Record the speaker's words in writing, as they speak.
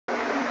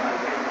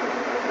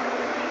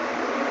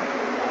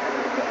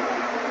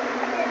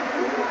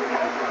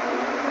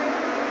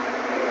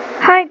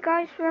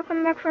guys,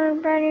 welcome back for a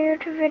brand new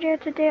YouTube video.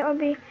 Today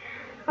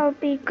I'll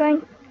be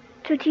going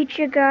to teach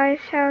you guys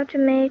how to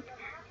make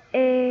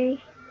a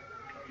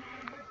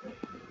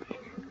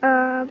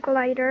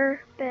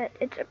glider, but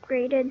it's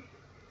upgraded.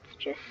 It's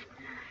just,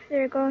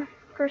 there you go,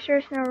 cursor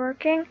is now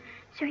working.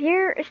 So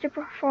here is the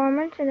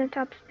performance and the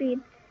top speed,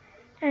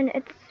 and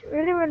it's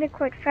really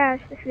quite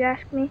fast if you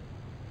ask me,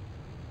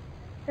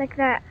 like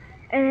that.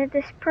 And it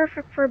is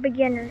perfect for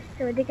beginners,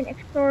 so they can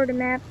explore the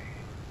map,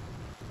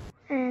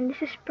 and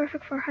this is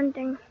perfect for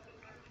hunting.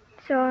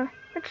 So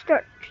let's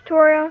start the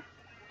tutorial.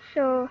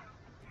 So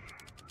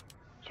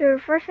the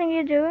first thing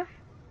you do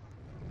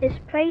is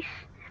place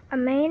a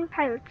main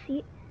pilot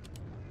seat,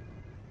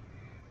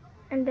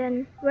 and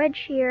then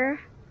wedge here,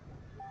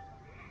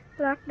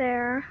 block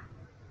there,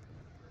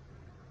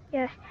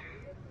 yes,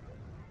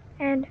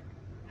 and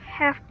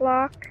half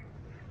block.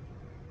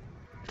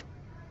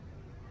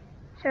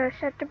 So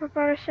set the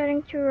propeller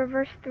setting to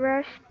reverse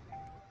thrust,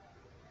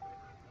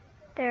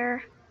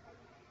 there,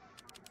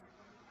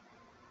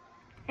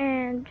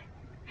 and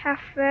half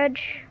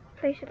wedge,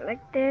 place it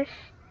like this,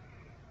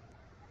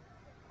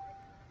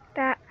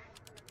 that,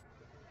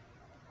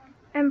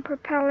 and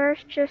propellers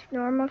just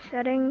normal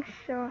settings,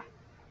 so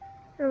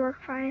it'll work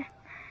fine.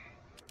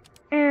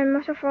 And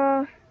most of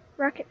all,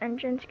 rocket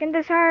engines. You can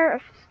decide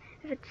if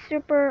it's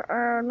super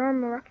or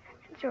normal rocket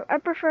engine. So I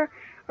prefer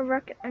a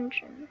rocket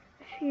engine.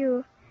 If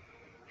you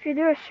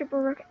do a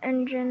super rocket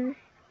engine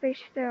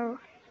based the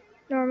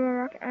normal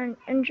rocket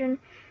engine,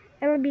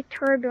 it will be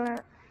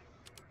turbulent.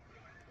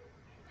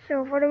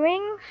 So for the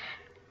wings,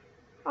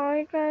 all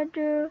you gotta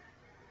do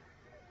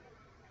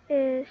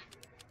is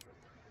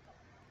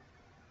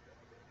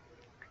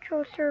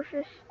control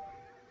surface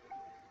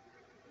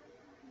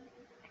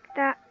like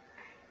that,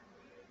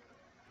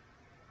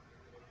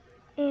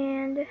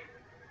 and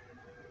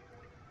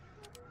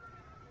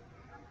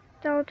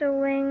delta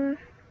wing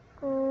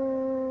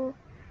go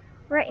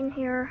right in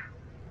here.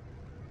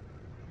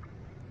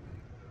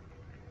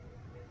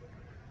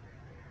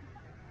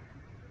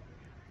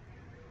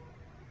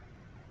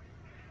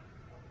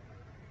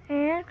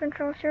 And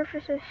control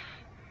surfaces.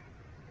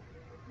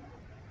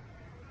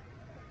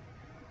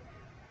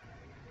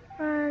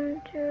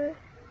 1, 2,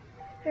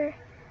 3.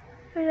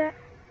 Do that.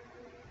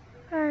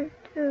 1,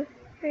 2,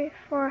 3,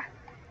 4.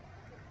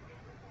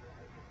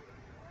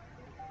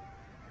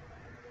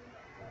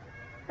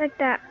 Like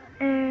that.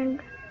 And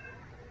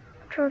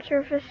control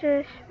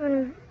surfaces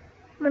 1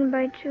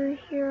 by 2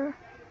 here.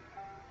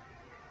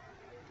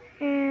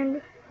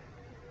 And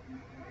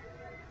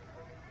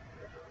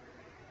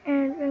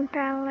wing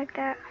panel like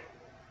that.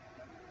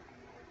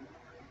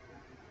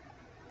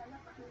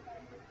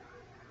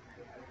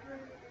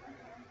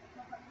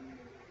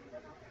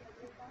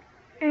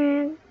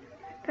 And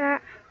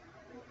that.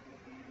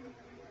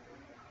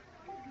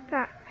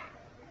 That.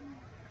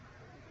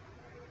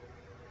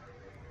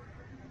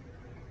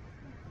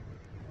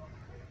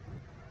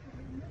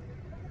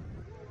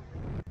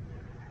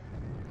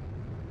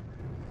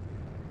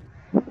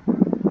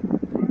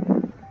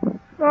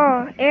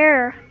 Whoa,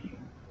 air.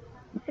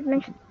 It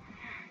makes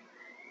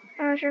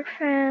electric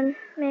fan,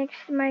 makes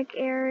the mic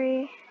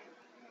airy.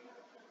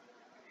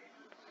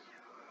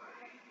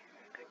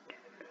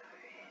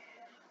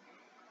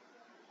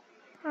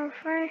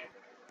 Fine.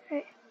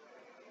 Wait.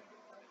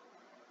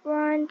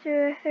 1,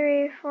 2,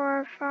 3,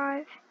 4,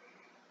 5,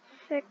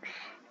 6.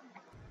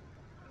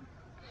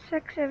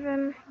 6 of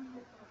them.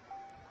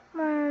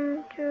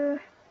 1, 2,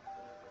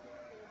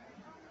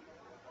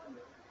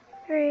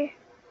 3,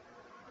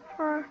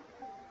 4,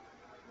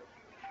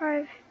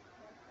 5,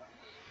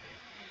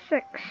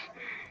 6.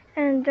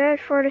 And that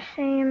for the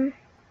same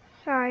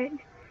side.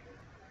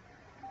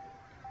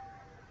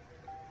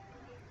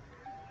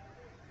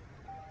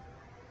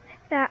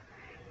 Like that.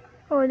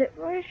 Oh,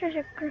 what is just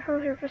a control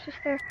surfaces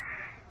there?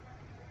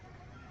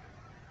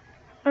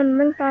 And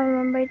wing panel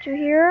 1 by 2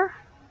 here.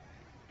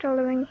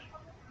 Wing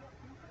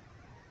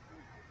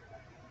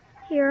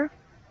here.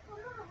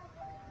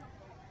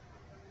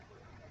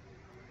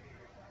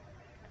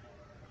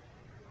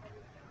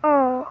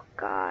 Oh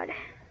god,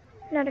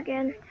 not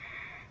again.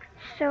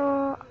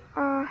 So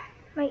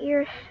my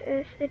ears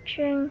is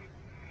itching.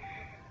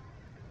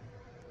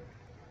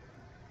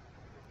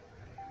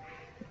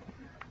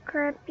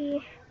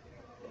 Crappy.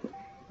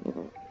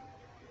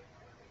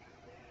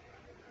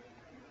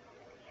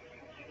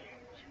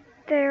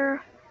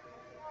 There.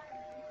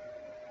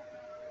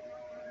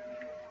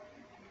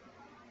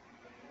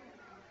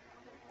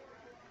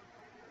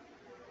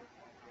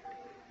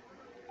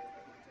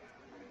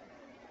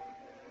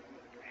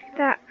 Like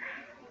that.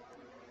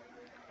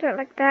 Do it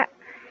like that.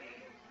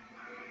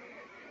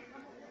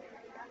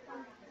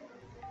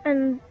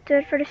 And do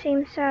it for the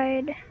same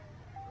side.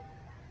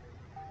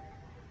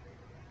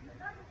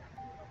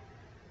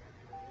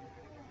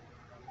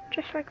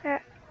 Just like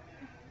that.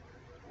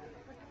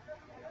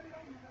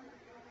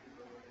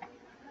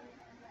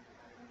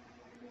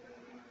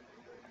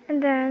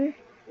 And then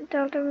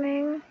delta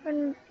wing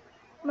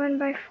 1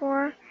 by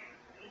 4.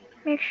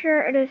 Make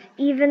sure it is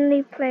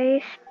evenly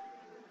placed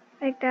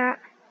like that.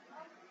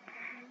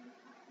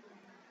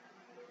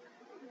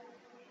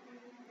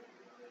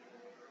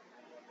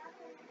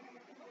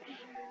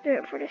 do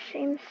it for the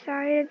same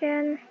side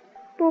again.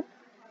 Boop.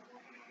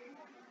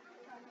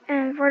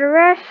 And for the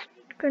rest,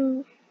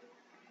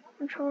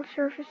 control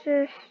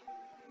surfaces.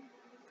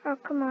 Oh,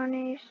 come on,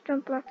 Ace.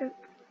 Don't block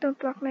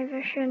my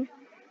vision.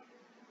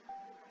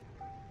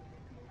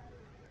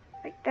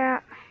 Like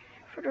that.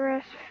 For the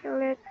rest, fill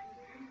it.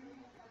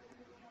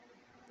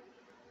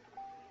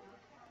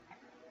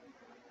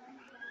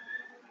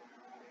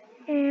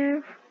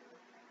 And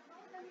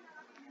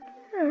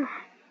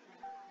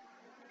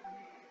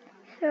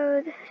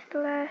so this is the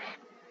last.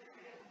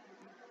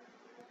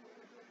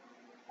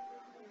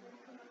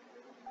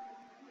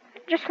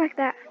 Just like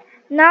that.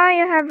 Now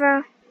you have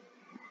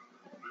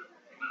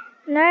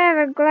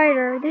a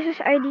glider. This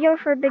is ideal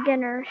for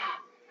beginners.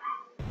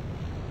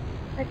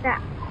 Like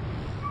that.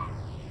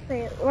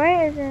 Wait,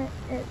 why isn't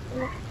it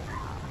lifting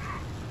off?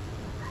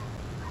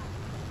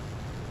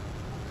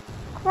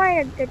 Quite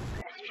a good question.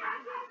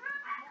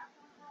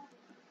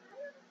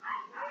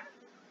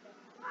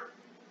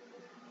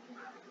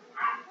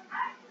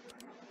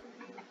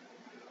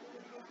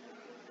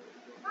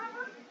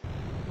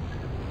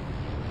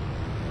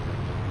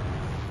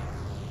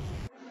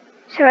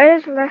 So it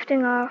is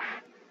lifting off.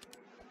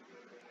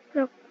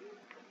 Look.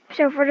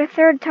 So for the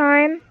third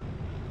time,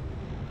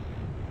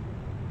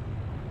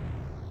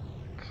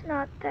 it's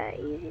not that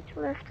easy to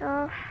lift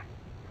off.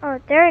 Oh,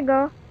 there we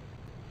go.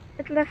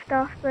 It lifts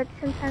off, but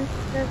sometimes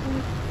it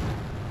doesn't.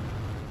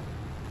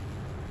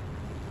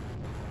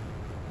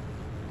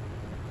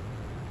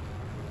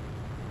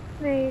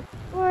 Wait,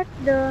 what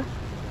the?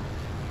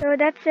 So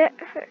that's it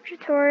for the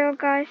tutorial,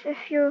 guys.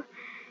 If you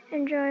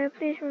enjoy it,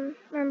 please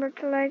remember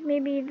to like,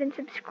 maybe even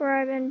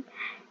subscribe, and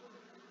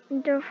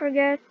don't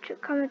forget to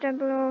comment down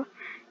below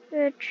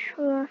what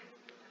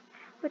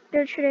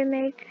build should I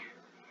make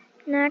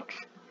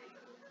next.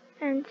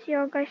 And see you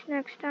all guys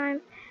next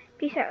time.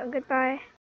 Peace out and goodbye.